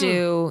also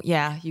do,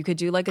 you could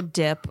do like a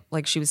dip,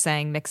 like she was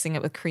saying, mixing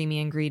it with creamy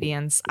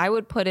ingredients. I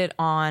would put it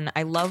on,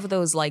 I love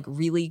those like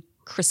really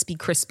crispy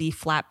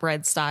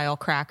flatbread style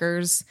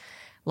crackers.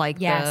 like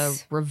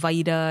Yes. the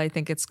Revita, I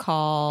think it's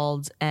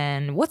called.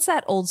 And what's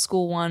that old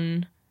school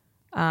one?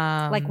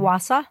 Like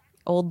Wassa?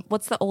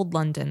 What's the old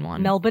London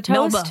one? Melba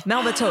Toast?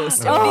 Melba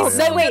Toast. Oh, It would be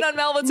so wait. good on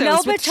Melba Toast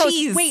Melba with Toast.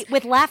 cheese. Wait,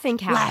 with Laughing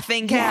Cow.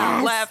 Laughing Cow.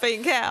 Yes.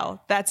 Laughing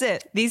Cow. That's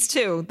it. These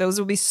two. Those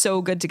would be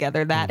so good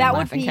together. That That and would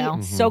Laughing be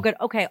Cow. so good.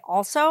 Okay,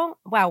 also,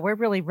 wow, we're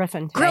really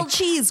riffing today. Grilled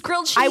cheese.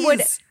 Grilled cheese. I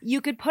would,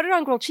 you could put it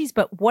on grilled cheese,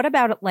 but what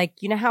about it? Like,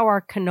 you know how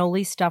our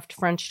cannoli stuffed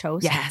French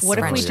toast? Yes, What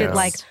if French we did toast.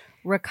 like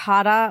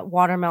ricotta,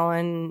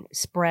 watermelon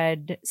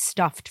spread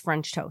stuffed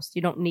French toast?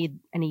 You don't need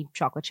any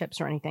chocolate chips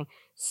or anything.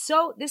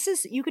 So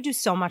you could do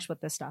so much with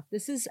this stuff.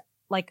 This is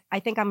like, I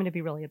think I'm going to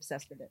be really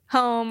obsessed with it.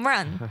 Home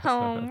run.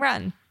 Home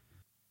run.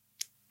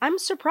 I'm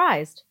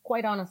surprised,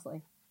 quite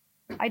honestly.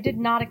 I did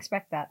not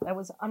expect that. That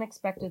was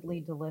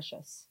unexpectedly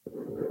delicious.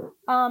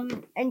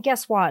 And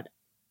guess what?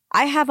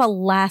 I have a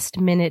last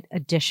minute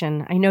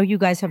addition. I know you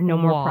guys have no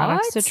more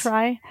products to What?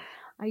 try.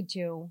 I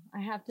do. I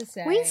have to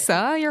say.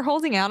 Lisa, you're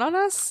holding out on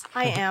us?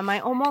 I am.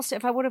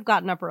 If I would have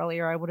gotten up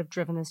earlier, I would have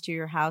driven this to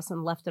your house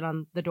and left it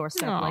on the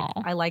doorstep like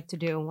Aw. I like to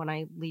do when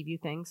I leave you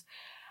things.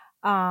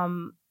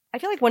 I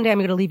feel like one day I'm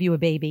going to leave you a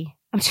baby.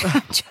 I'm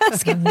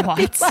just kidding.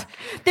 What?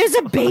 There's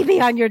a baby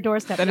on your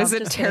doorstep. That No, is I'm a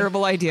just kidding.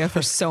 terrible idea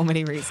for so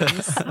many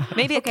reasons.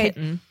 Maybe a Okay.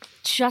 kitten.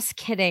 Just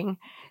kidding.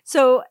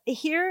 So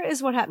here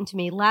is what happened to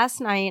me. Last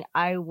night,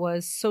 I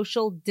was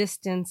social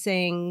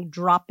distancing,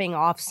 dropping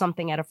off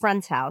something at a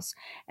friend's house,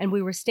 and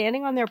we were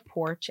standing on their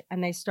porch,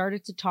 and they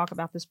started to talk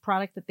about this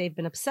product that they've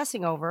been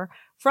obsessing over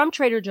from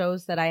Trader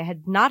Joe's that I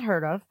had not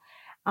heard of.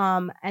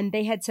 And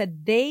they had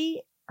said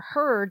they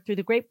heard through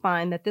the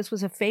grapevine that this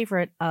was a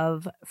favorite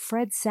of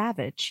Fred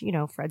Savage. You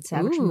know, Fred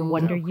Savage from the Ooh,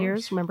 Wonder of course.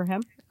 Years. Remember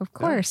him? Of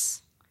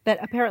course. That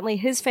apparently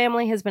his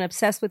family has been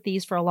obsessed with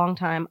these for a long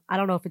time. I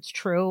don't know if it's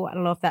true. I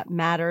don't know if that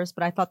matters,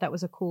 but I thought that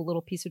was a cool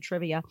little piece of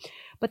trivia.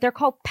 But they're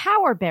called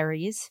Power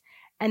Berries,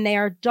 and they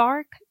are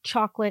dark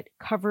chocolate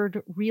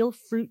covered real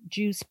fruit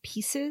juice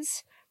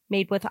pieces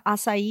made with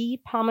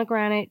acai,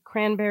 pomegranate,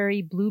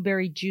 cranberry,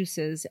 blueberry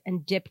juices,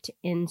 and dipped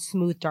in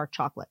smooth dark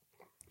chocolate.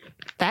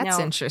 That's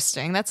Now-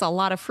 interesting. That's a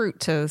lot of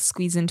fruit to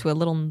squeeze into a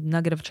little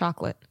nugget of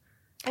chocolate.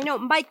 I know,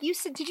 Mike, did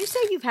you say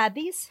you've had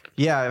these?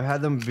 Yeah, I've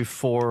had them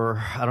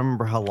before. I don't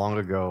remember how long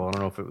ago. I don't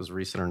know if it was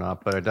recent or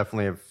not, but I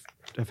definitely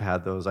have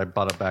had those. I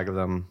bought a bag of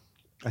them.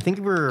 I think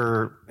we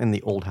were in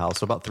the old house,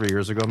 so about 3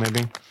 years ago,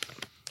 maybe.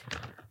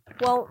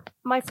 Well,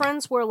 my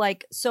friends were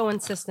like so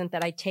insistent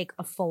that I take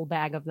a full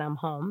bag of them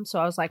home. So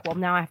I was like, well,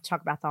 now I have to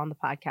talk about that on the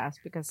podcast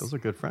because Those are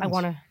good friends. I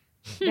want to.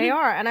 They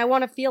are, and I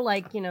want to feel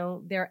like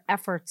their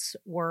efforts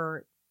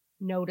were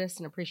noticed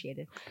and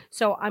appreciated.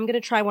 So I'm going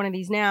to try one of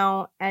these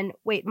now. And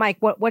wait, Mike,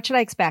 what should I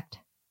expect?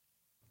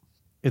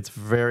 It's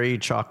very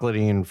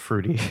chocolatey and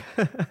fruity,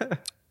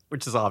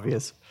 which is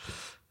obvious.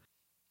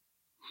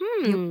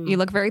 You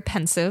look very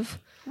pensive.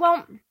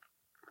 Well,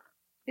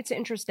 it's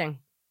interesting.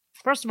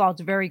 First of all,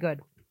 it's very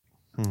good.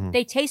 Mhm.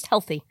 They taste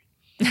healthy.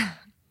 Is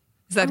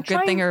that I'm a good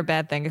thing trying- or a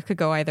bad thing? It could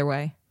go either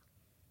way.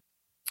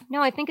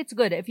 No, I think it's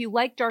good. If you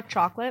like dark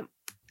chocolate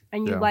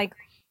and you Yeah.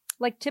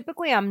 like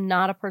typically I'm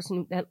not a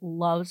person that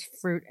loves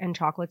fruit and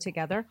chocolate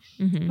together,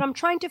 Mhm. but I'm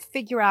trying to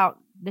figure out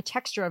the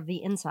texture of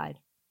the inside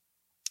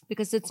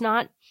because it's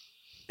not.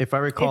 If I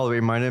recall, it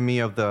reminded me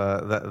of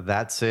the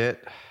That's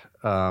It,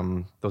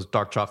 those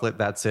dark chocolate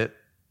That's It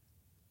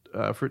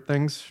fruit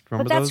things.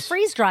 Remember But that's those?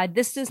 freeze dried.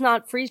 This is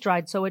not freeze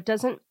dried, so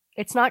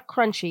it's not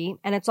crunchy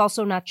and it's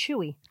also not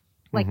chewy.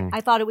 Like Mhm.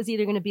 I thought it was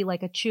either going to be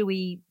like a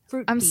chewy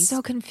fruit I'm piece.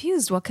 so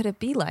confused. What could it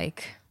be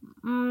like?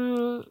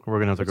 We're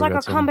gonna have to It's go like get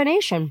a some.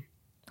 combination.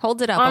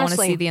 Hold it up. I want to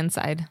Honestly. see the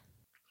inside.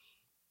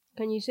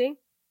 Can you see?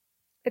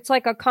 It's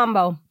like a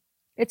combo.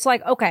 It's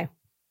like, okay,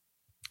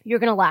 you're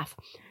going to laugh.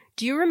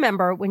 Do you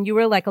remember when you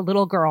were like a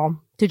little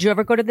girl, did you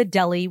ever go to the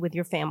deli with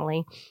your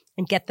family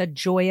and get the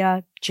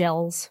Joya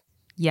gels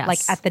Yes. like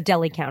at the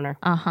deli counter?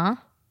 Uh-huh.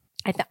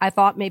 I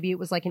thought maybe it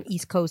was like an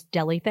East Coast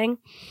deli thing.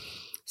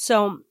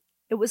 So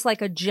it was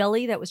like a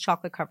jelly that was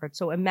chocolate covered.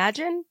 So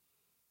imagine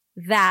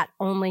that,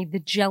 only the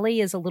jelly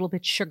is a little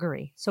bit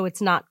sugary. So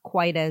it's not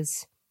quite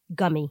as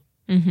gummy.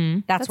 Mm-hmm.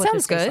 That's that what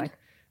sounds this tastes good. like.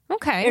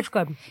 Okay. It's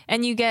good.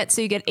 And you get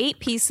 8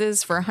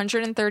 pieces for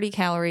 130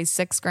 calories,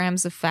 6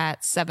 grams of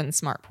fat, 7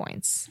 smart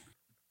points.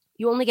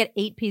 You only get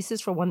 8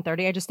 pieces for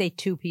 130. I just ate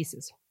 2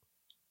 pieces.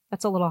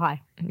 That's a little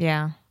high.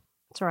 Yeah.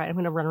 It's all right. I'm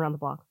going to run around the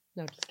block.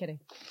 No, just kidding.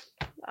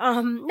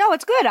 No,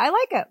 it's good. I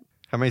like it.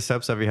 How many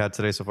steps have you had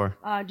today so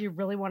far? Do you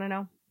really want to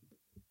know?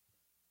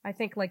 I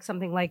think like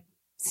something like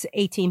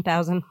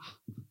 18,000.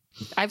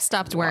 I've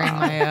stopped wearing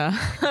my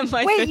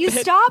my Wait, you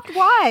Fitbit. stopped?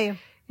 Why?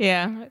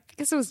 Yeah,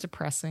 because it was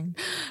depressing.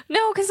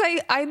 No, because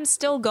I'm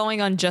still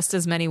going on just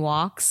as many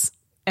walks,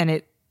 and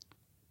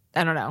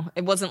I don't know,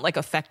 it wasn't like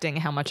affecting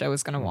how much I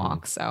was going to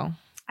walk. So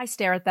I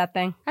stare at that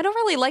thing. I don't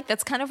really like.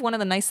 That's kind of one of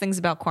the nice things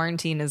about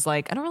quarantine is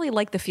like I don't really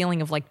like the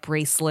feeling of like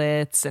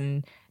bracelets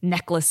and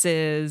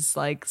necklaces.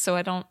 Like, so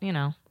I don't,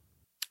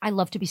 I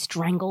love to be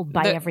strangled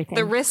by everything.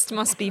 The wrist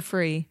must be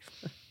free.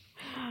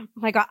 Oh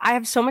my God, I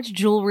have so much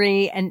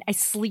jewelry and I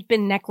sleep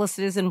in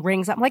necklaces and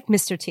rings. I'm like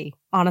Mr. T,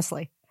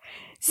 honestly.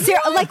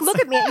 Like, look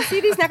at me. You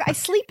see these I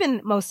sleep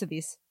in most of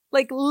these.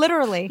 Like,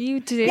 literally.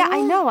 You do? Yeah,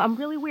 I know. I'm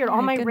really weird. Oh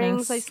All my my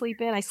rings goodness. I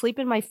sleep in. I sleep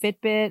in my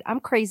Fitbit.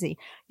 I'm crazy.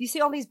 You see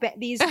all these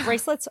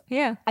bracelets?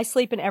 Yeah. I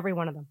sleep in every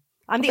one of them.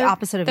 I'm the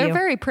opposite of They're you.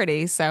 very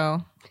pretty,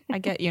 so I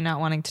get you not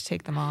wanting to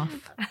take them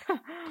off.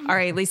 All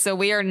right, Lisa,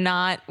 we are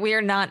not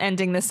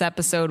ending this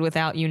episode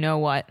without you know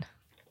what.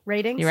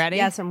 Ratings? You ready?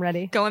 Yes, I'm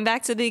ready. Going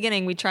back to the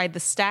beginning, we tried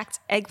the stacked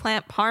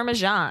eggplant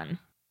parmesan.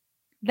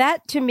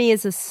 That to me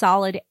is a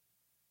solid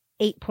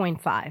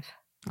 8.5.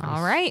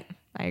 All right.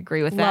 I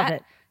agree with Love that.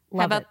 it. How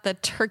Love about it. the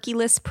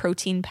turkeyless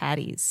protein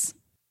patties?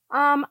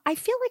 I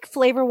feel like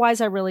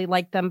flavor-wise, I really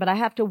like them, but I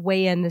have to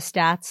weigh in the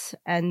stats,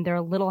 and they're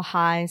a little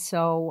high,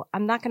 so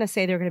I'm not going to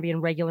say they're going to be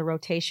in regular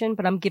rotation,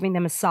 but I'm giving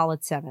them a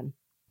solid 7.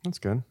 That's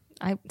good.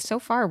 So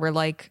far, we're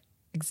like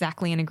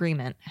exactly in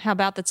agreement. How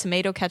about the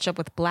tomato ketchup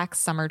with black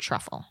summer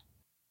truffle?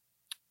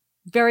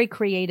 Very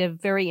creative,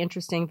 very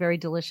interesting, very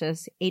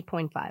delicious.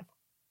 8.5.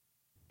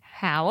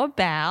 How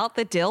about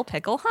the dill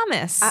pickle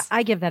hummus?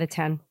 I give that a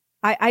 10.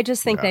 I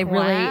just think they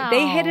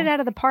hit it out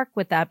of the park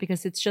with that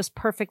because it's just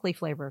perfectly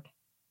flavored.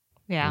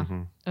 Yeah,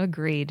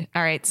 agreed.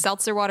 All right,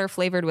 seltzer water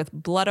flavored with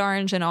blood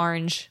orange and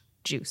orange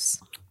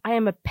juice. I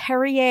am a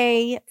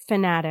Perrier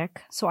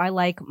fanatic, so I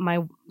like my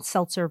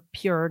seltzer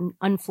pure,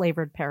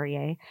 unflavored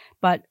Perrier.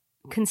 But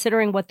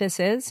considering what this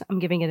is, I'm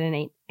giving it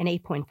an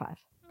 8.5.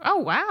 Oh,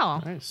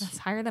 wow. Nice. That's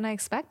higher than I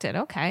expected.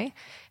 Okay.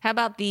 How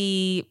about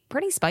the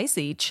pretty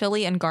spicy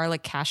chili and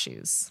garlic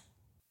cashews?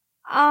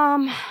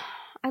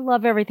 I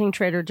love everything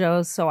Trader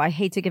Joe's, so I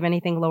hate to give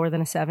anything lower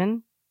than a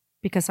 7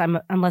 because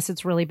unless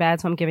it's really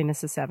bad, so I'm giving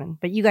this a 7.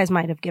 But you guys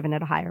might have given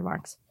it a higher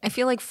marks. I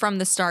feel like from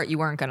the start you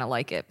weren't going to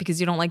like it because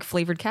you don't like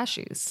flavored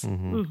cashews.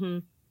 Mm-hmm.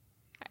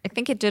 I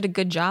think it did a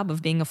good job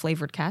of being a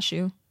flavored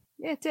cashew.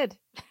 Yeah, it did.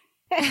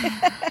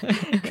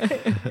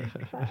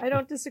 I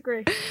don't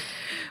disagree.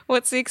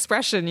 What's the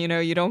expression?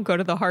 You don't go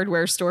to the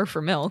hardware store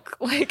for milk.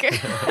 Like,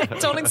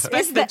 don't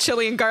expect the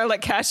chili and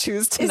garlic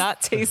cashews to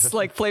not taste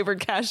like flavored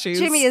cashews.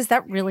 Jimmy, is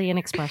that really an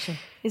expression?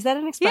 Is that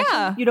an expression?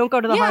 Yeah. You don't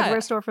go to the Yeah.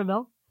 hardware store for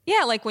milk?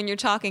 Yeah, like when you're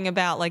talking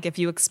about like if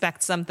you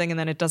expect something and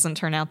then it doesn't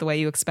turn out the way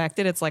you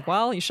expected, it's like,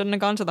 well, you shouldn't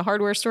have gone to the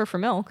hardware store for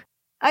milk.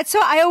 So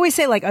I always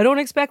say, like, I don't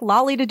expect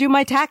Lolly to do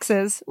my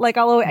taxes. Like,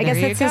 I guess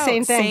There you it's the go.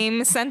 same thing.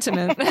 Same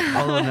sentiment.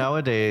 Although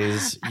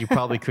nowadays you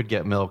probably could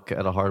get milk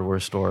at a hardware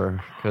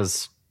store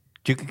because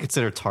you could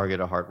consider Target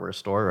a hardware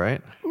store,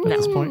 right? At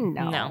this point,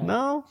 No.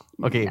 no.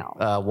 Okay, No.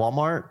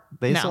 Walmart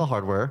they No. sell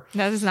hardware.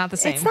 That is not the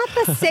same. It's not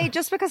the same.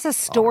 Just because a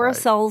store right.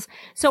 sells.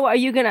 So are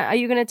you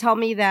gonna tell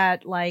me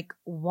that like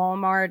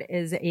Walmart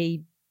is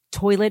a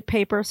toilet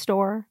paper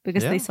store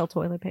because Yeah. they sell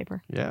toilet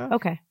paper? Yeah.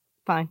 Okay,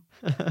 fine.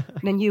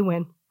 Then you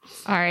win.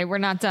 All right, we're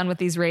not done with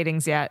these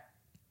ratings yet.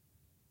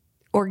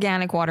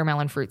 Organic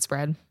watermelon fruit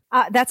spread.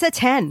 That's a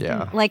 10.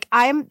 Yeah. Like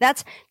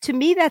to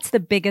me, that's the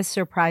biggest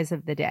surprise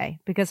of the day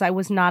because I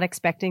was not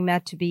expecting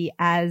that to be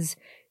as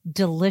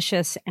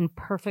delicious and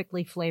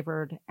perfectly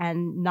flavored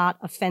and not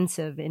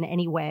offensive in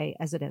any way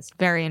as it is.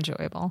 Very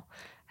enjoyable.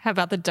 How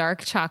about the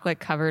dark chocolate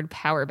covered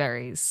power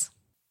berries?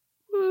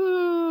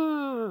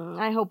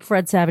 I hope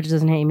Fred Savage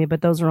doesn't hate me,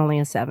 but those are only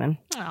a 7.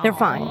 They're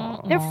fine.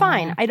 They're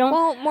fine. I don't.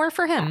 Well, more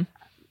for him.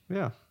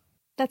 Yeah.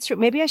 That's true.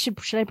 Maybe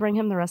should I bring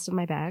him the rest of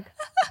my bag?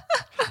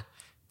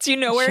 Do you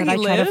know where Should he I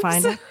try lives? to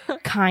find him?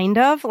 Kind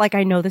of. Like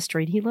I know the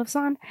street he lives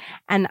on.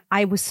 And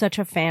I was such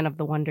a fan of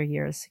the Wonder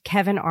Years.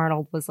 Kevin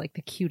Arnold was like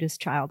the cutest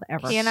child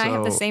ever. He and I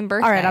have the So- same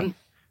birthday. All right,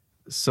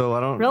 So I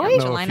don't Really?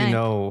 know July if you 9th.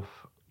 know,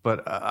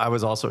 but I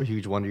was also a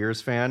huge Wonder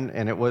Years fan,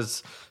 and it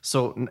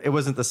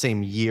wasn't the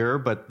same year,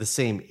 but the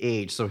same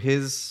age. So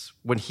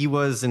when he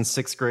was in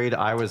 6th grade,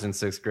 I was in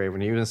 6th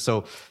grade.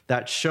 So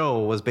that show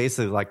was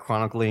basically like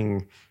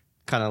chronicling,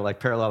 kind of like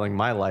paralleling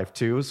my life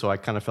too. So I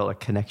kind of felt a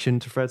connection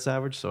to Fred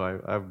Savage.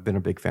 So I've been a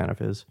big fan of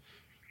his.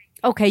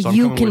 Okay, So I'm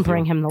you coming can with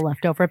bring you. him the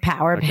leftover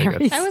power Okay, good.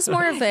 berries. I was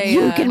more of a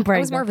You can bring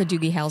I was more them. of a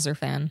Doogie Howser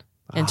fan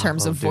in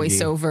terms of love Doogie.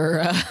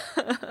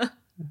 voiceover.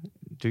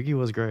 Doogie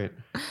was great.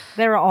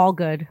 They're all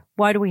good.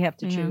 Why do we have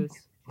to choose?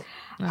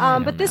 I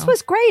But don't this know.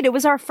 was great. It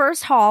was our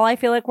first haul. I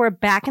feel like we're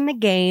back in the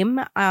game.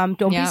 Don't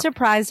be Yep.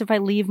 surprised if I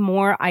leave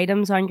more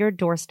items on your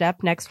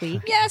doorstep next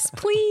week. Yes,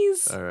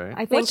 please. All right.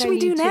 I think What should I we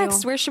do need to-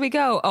 next? Where should we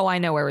go? Oh, I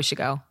know where we should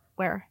go.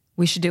 Where?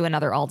 We should do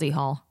another Aldi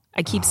haul.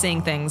 I keep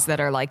seeing things that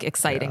are like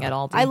exciting at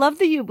Aldi. I love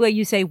the way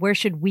you say, where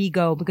should we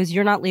go? Because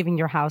you're not leaving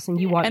your house and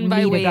you want and me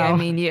by to we, go. I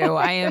mean you.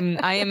 I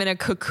am in a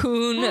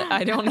cocoon.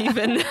 I don't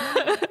even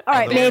All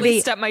right, barely maybe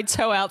step my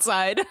toe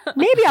outside.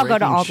 maybe I'll go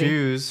to Breaking Aldi.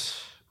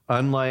 Shoes,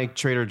 unlike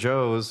Trader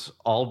Joe's,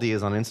 Aldi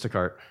is on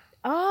Instacart.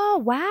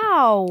 Oh,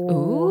 wow.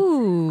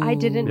 Ooh. I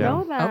didn't Yeah.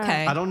 know that.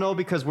 Okay. I don't know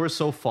because we're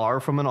so far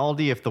from an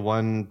Aldi if the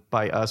one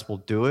by us will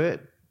do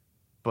it.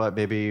 But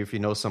maybe if you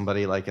know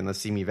somebody like in the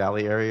Simi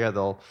Valley area,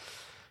 they'll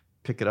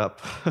pick it up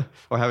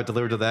or have it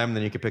delivered to them,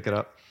 then you can pick it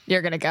up.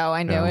 You're gonna go.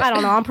 I knew Yeah. it. I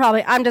don't know.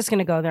 I'm just going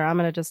to go there. I'm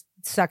going to just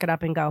suck it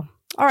up and go.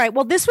 All right.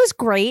 Well, this was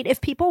great.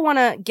 If people want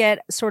to get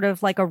sort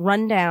of like a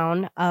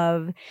rundown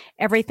of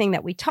everything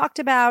that we talked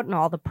about and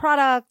all the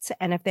products,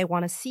 and if they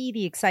want to see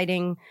the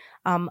exciting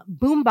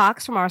boom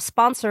box from our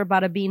sponsor,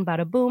 Bada Bean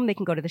Bada Boom, they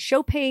can go to the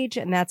show page,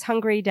 and that's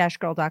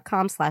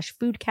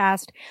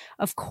hungry-girl.com/foodcast.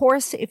 Of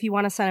course, if you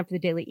want to sign up for the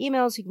daily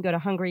emails, you can go to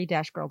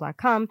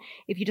hungry-girl.com.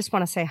 If you just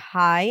want to say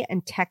hi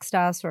and text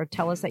us or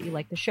tell us that you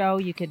like the show,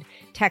 you could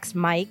text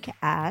Mike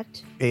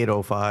at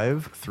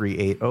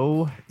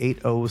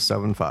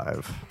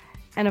 805-380-8075.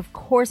 And of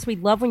course, we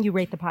love when you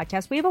rate the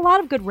podcast. We have a lot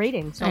of good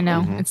ratings. I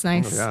know. It's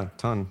nice. Yeah,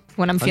 ton.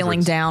 When I'm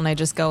feeling Hundreds. down, I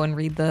just go and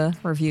read the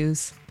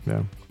reviews.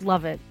 Yeah.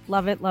 Love it.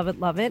 Love it. Love it.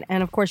 Love it.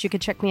 And of course, you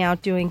could check me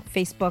out doing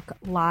Facebook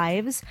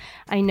Lives.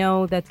 I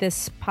know that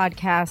this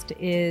podcast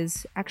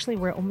is actually,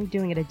 we're only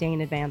doing it a day in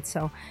advance.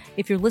 So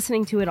if you're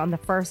listening to it on the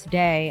first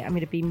day, I'm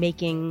going to be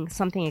making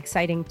something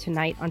exciting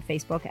tonight on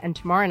Facebook. And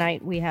tomorrow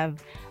night, we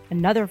have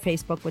another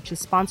Facebook, which is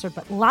sponsored,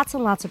 but lots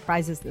and lots of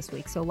prizes this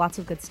week. So lots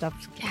of good stuff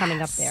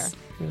coming up there.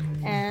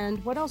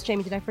 And what else,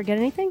 Jamie? Did I forget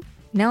anything?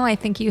 No, I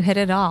think you hit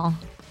it all.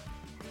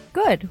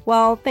 Good.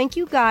 Well, thank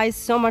you guys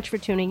so much for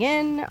tuning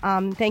in.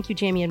 Thank you,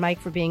 Jamie and Mike,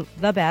 for being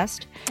the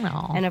best.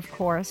 Aw. And of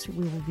course,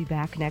 we will be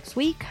back next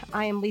week.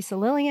 I am Lisa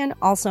Lillian,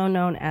 also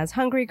known as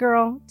Hungry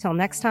Girl. Till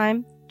next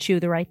time, chew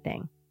the right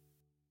thing.